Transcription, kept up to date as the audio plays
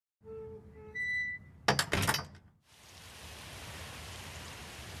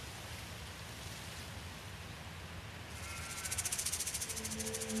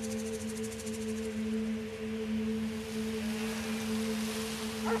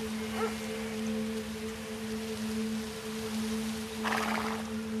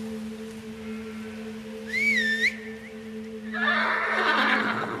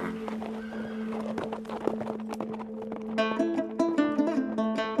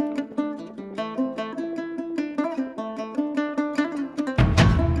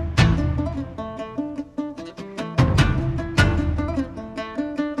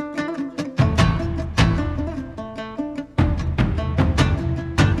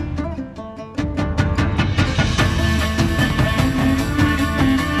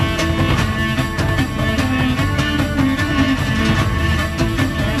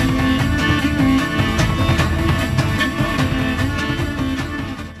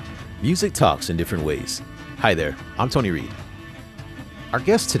Music talks in different ways. Hi there, I'm Tony Reed. Our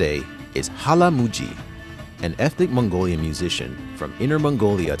guest today is Halamuji, an ethnic Mongolian musician from Inner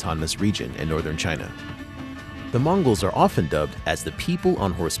Mongolia Autonomous Region in northern China. The Mongols are often dubbed as the people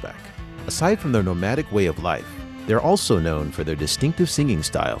on horseback. Aside from their nomadic way of life, they're also known for their distinctive singing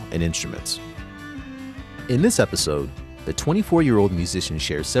style and instruments. In this episode, the 24-year-old musician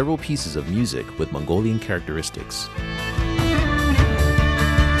shares several pieces of music with Mongolian characteristics.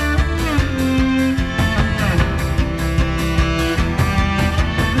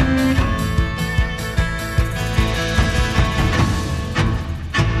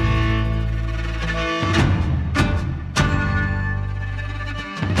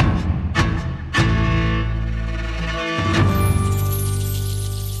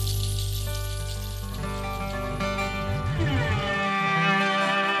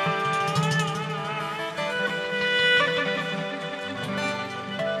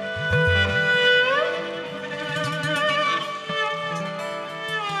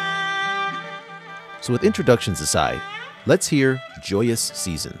 So with introductions aside, let's hear Joyous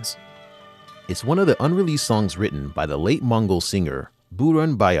Seasons. It's one of the unreleased songs written by the late Mongol singer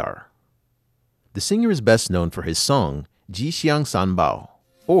Burun Bayar. The singer is best known for his song Jixiang Sanbao,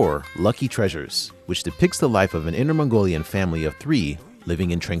 or Lucky Treasures, which depicts the life of an Inner Mongolian family of 3 living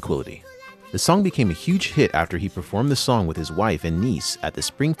in tranquility. The song became a huge hit after he performed the song with his wife and niece at the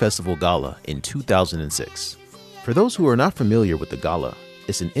Spring Festival Gala in 2006. For those who are not familiar with the gala,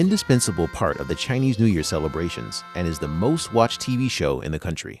 it's an indispensable part of the Chinese New Year celebrations and is the most watched TV show in the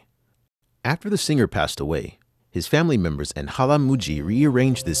country. After the singer passed away, his family members and Halamuji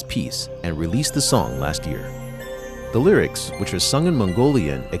rearranged this piece and released the song last year. The lyrics, which are sung in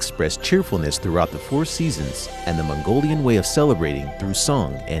Mongolian, express cheerfulness throughout the 4 seasons and the Mongolian way of celebrating through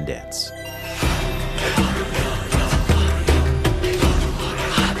song and dance.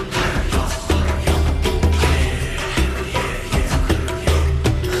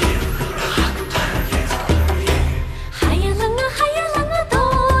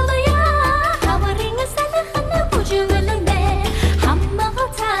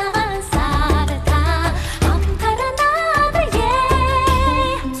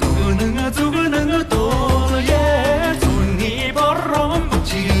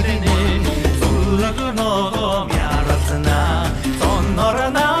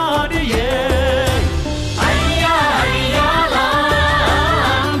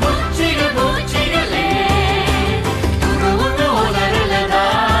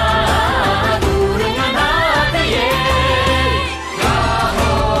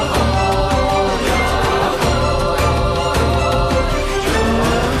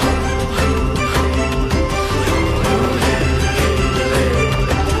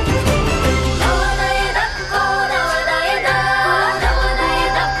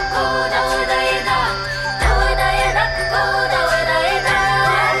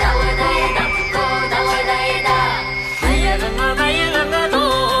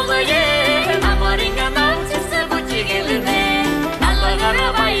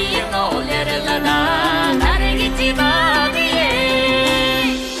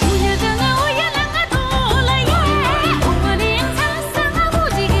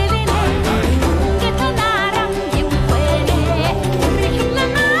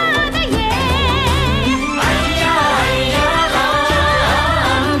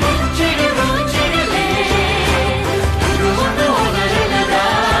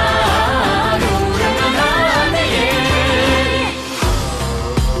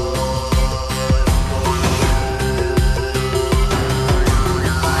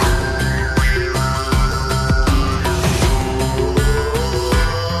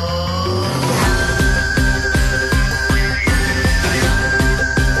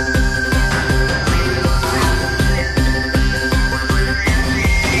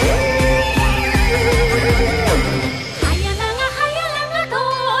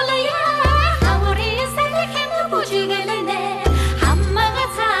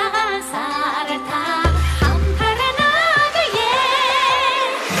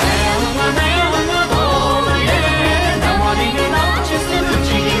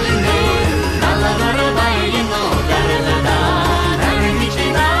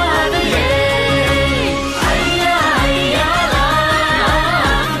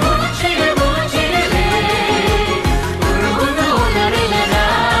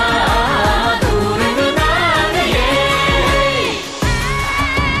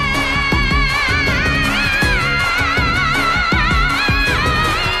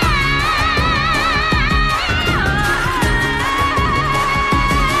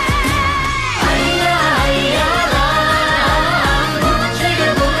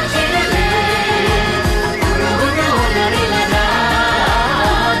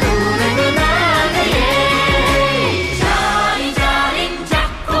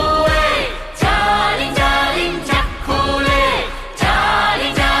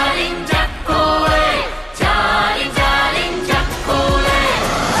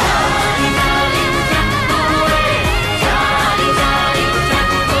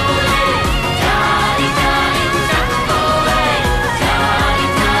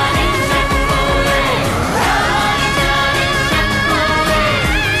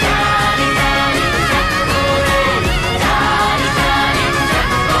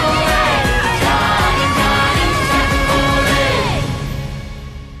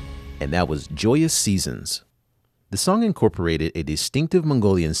 And that was Joyous Seasons. The song incorporated a distinctive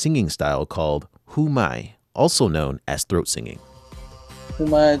Mongolian singing style called Hu Mai, also known as throat singing. 呼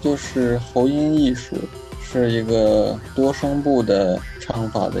麦就是喉音艺术，是一个多声部的唱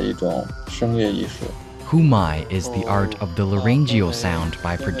法的一种声乐艺术。 Humai is the art of the laryngeal sound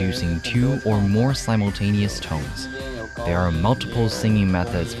by producing two or more simultaneous tones. There are multiple singing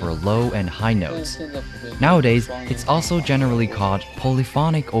methods for low and high notes. Nowadays, it's also generally called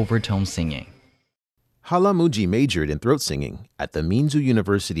polyphonic overtone singing. Halamuji majored in throat singing at the Minzu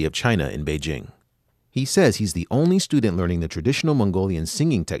University of China in Beijing. He says he's the only student learning the traditional Mongolian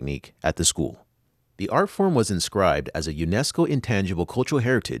singing technique at the school. The art form was inscribed as a UNESCO Intangible Cultural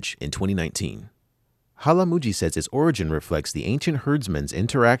Heritage in 2019. Halamuji says its origin reflects the ancient herdsmen's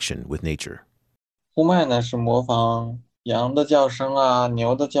interaction with nature. 呼麦呢是模仿羊的叫声啊、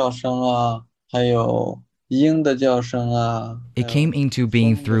牛的叫声啊，还有鹰的叫声啊。 It came into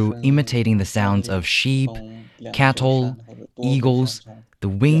being through imitating the sounds of sheep, cattle, eagles, the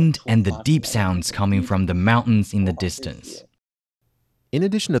wind, and the deep sounds coming from the mountains in the distance. In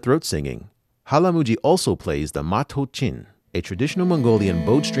addition to throat singing, Halamuji also plays the mato chin, a traditional Mongolian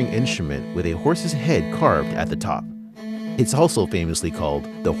bowed string instrument with a horse's head carved at the top. It's also famously called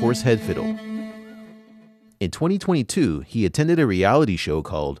the horsehead fiddle. In 2022, he attended a reality show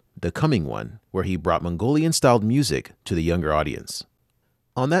called The Coming One, where he brought Mongolian-styled music to the younger audience.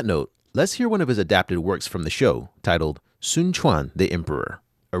 On that note, let's hear one of his adapted works from the show, titled Sun Quan the Emperor,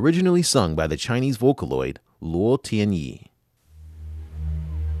 originally sung by the Chinese Vocaloid Luo Tianyi.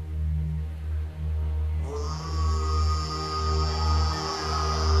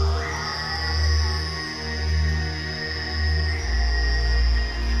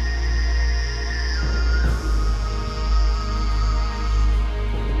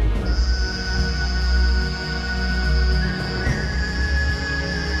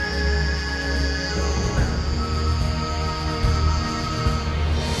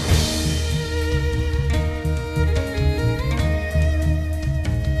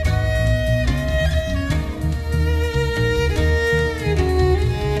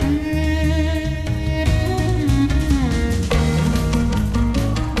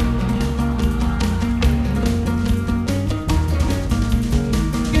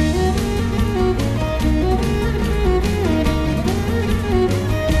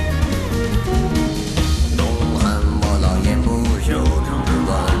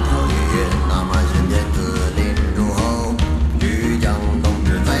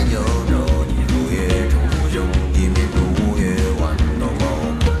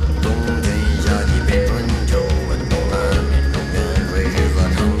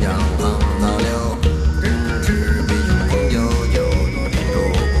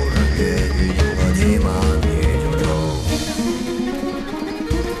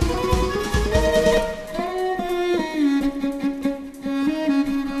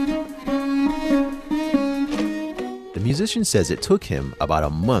 The musician says it took him about a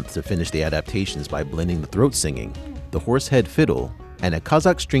month to finish the adaptations by blending the throat singing, the horsehead fiddle, and a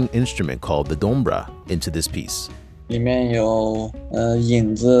Kazakh string instrument called the dombra into this piece. 里面有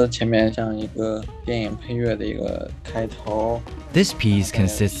引子，前面像一个电影配乐的一个开头。 This piece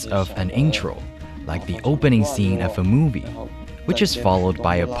consists of an intro, like the opening scene of a movie, which is followed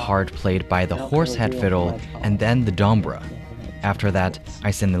by a part played by the horsehead fiddle and then the dombra. After that,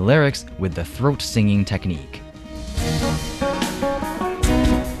 I sing the lyrics with the throat singing technique.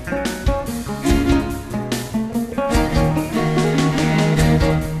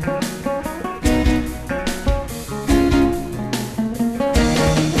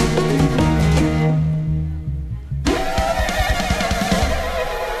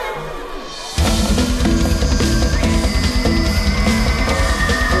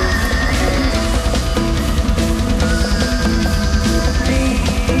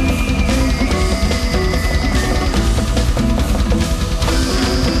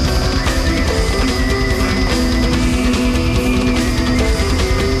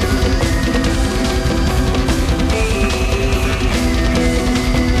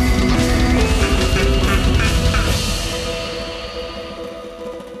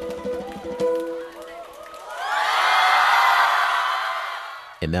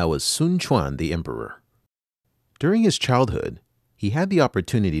 And that was Sun Quan the Emperor. During his childhood, he had the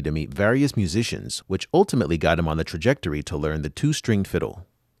opportunity to meet various musicians, which ultimately got him on the trajectory to learn the two-stringed fiddle.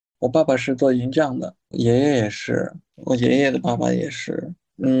 我爸爸是做银匠的，爷爷也是，我爷爷的爸爸也是。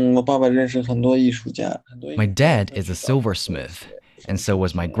我爸爸认识很多艺术家。 My dad is a silversmith, and so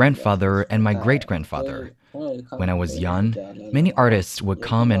was my grandfather and my great-grandfather. When I was young, many artists would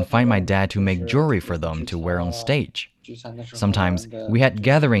come and find my dad to make jewelry for them to wear on stage. Sometimes we had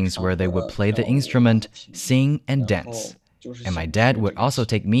gatherings where they would play the instrument, sing, and dance. And my dad would also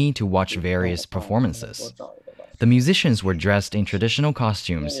take me to watch various performances. The musicians were dressed in traditional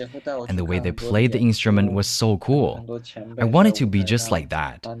costumes, and the way they played the instrument was so cool. I wanted to be just like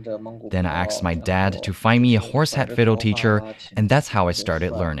that. Then I asked my dad to find me a horsehead fiddle teacher, and that's how I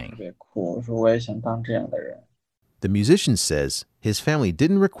started learning. The musician says his family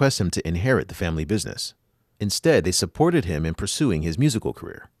didn't request him to inherit the family business. Instead, they supported him in pursuing his musical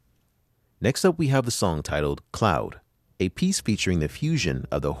career. Next up, we have the song titled Cloud, a piece featuring the fusion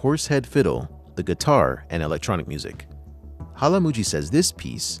of the horsehead fiddle, the guitar, and electronic music. Halamuji says this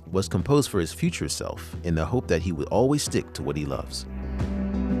piece was composed for his future self in the hope that he would always stick to what he loves.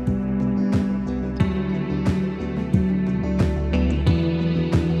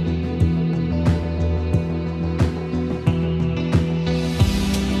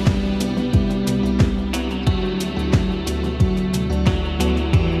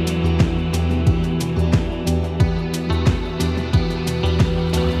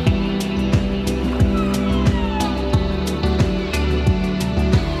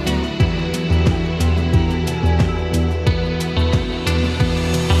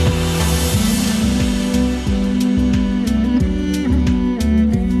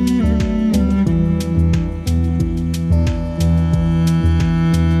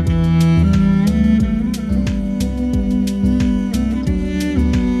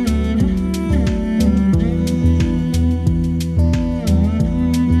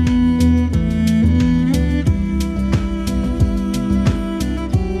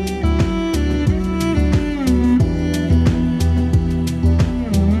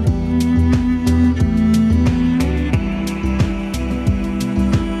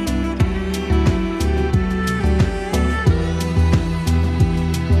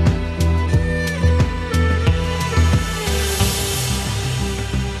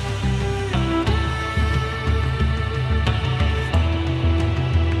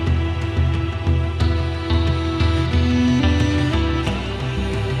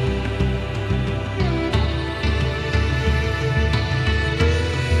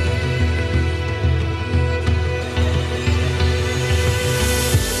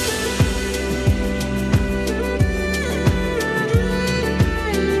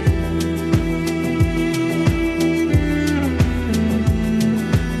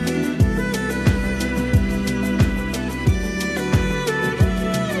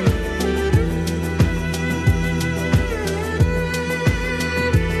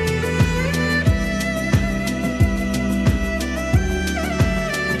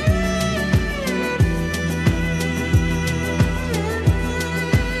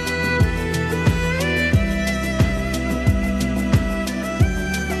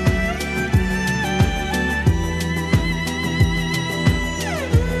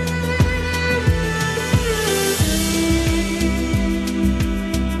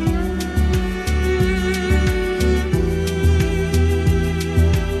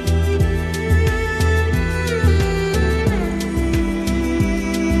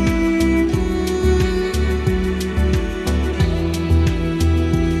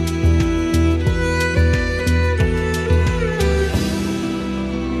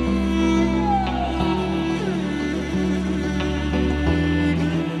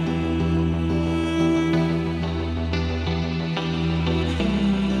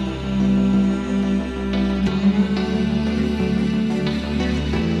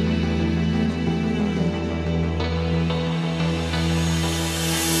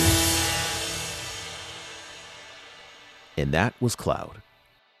 And that was Cloud.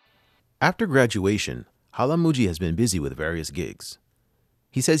 After graduation, Halamuji has been busy with various gigs.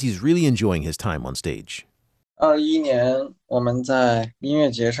 He says he's really enjoying his time on stage. 21年我们在音乐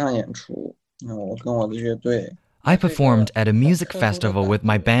节上演出，我跟我的乐队。 I performed at a music festival with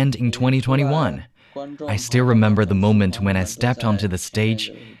my band in 2021. I still remember the moment when I stepped onto the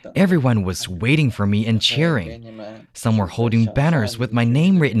stage. Everyone was waiting for me and cheering. Some were holding banners with my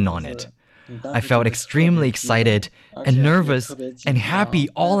name written on it. I felt extremely excited and nervous and happy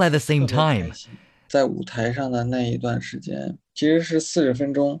all at the same time. 在舞台上的那一段时间，其实是40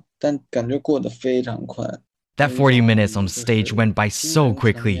分钟，但感觉过得非常快。 That 40 minutes on stage went by so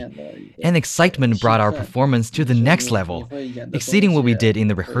quickly, and excitement brought our performance to the next level, exceeding what we did in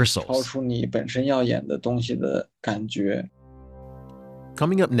the rehearsals. 超出你本身要演的东西的感觉。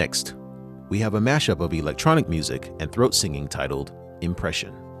 Coming up next, we have a mashup of electronic music and throat singing titled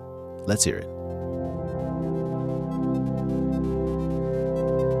Impression. Let's hear it.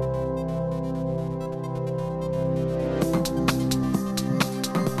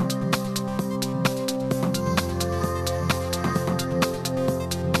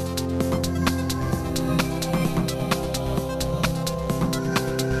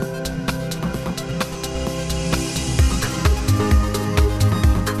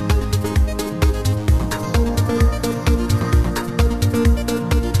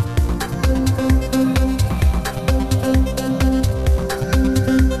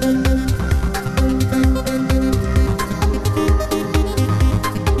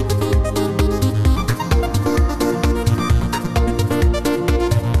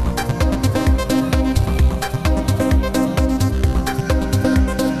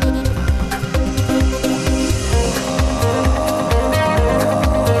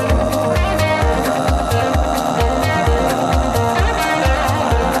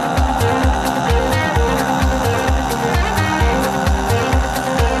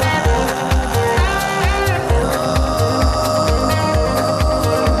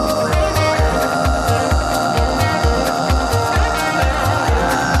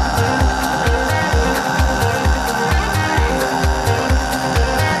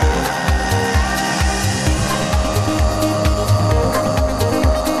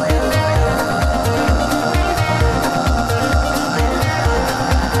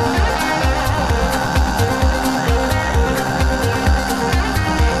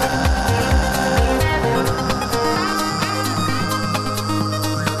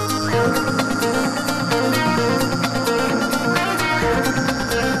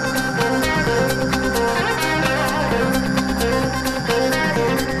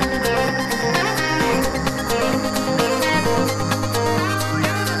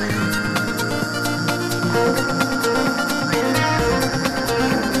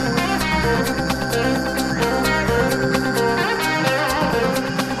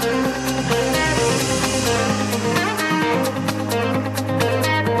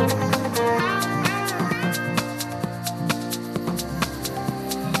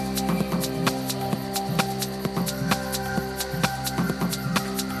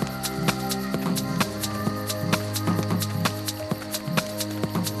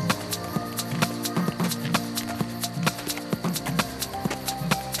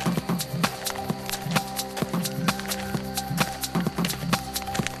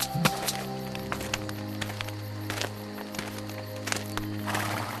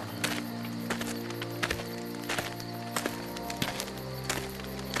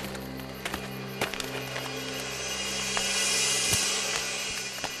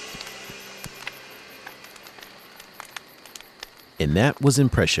 And that was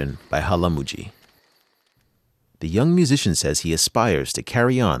Impression by Halamuji. The young musician says he aspires to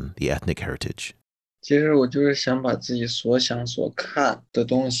carry on the ethnic heritage. 其实我就是想把自己所想所看的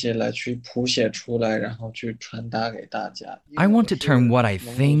东西来去谱写出来，然后去传达给大家。 I want to turn what I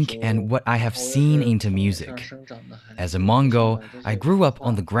think and what I have seen into music. As a Mongol, I grew up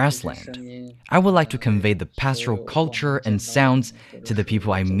on the grassland. I would like to convey the pastoral culture and sounds to the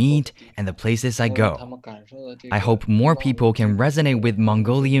people I meet and the places I go. I hope more people can resonate with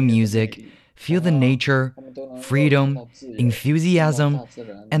Mongolian music, feel the nature, freedom, enthusiasm,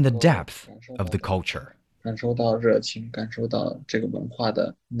 and the depth of the culture. 感受到热情，感受到这个文化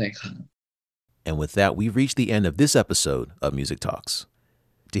的内涵。 And with that, we've reached the end of this episode of Music Talks.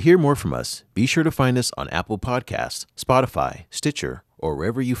 To hear more from us, be sure to find us on Apple Podcasts, Spotify, Stitcher, or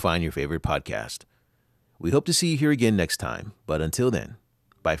wherever you find your favorite podcast. We hope to see you here again next time, but until then,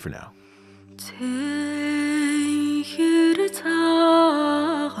 bye for now.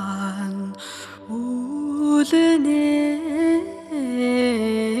 울으네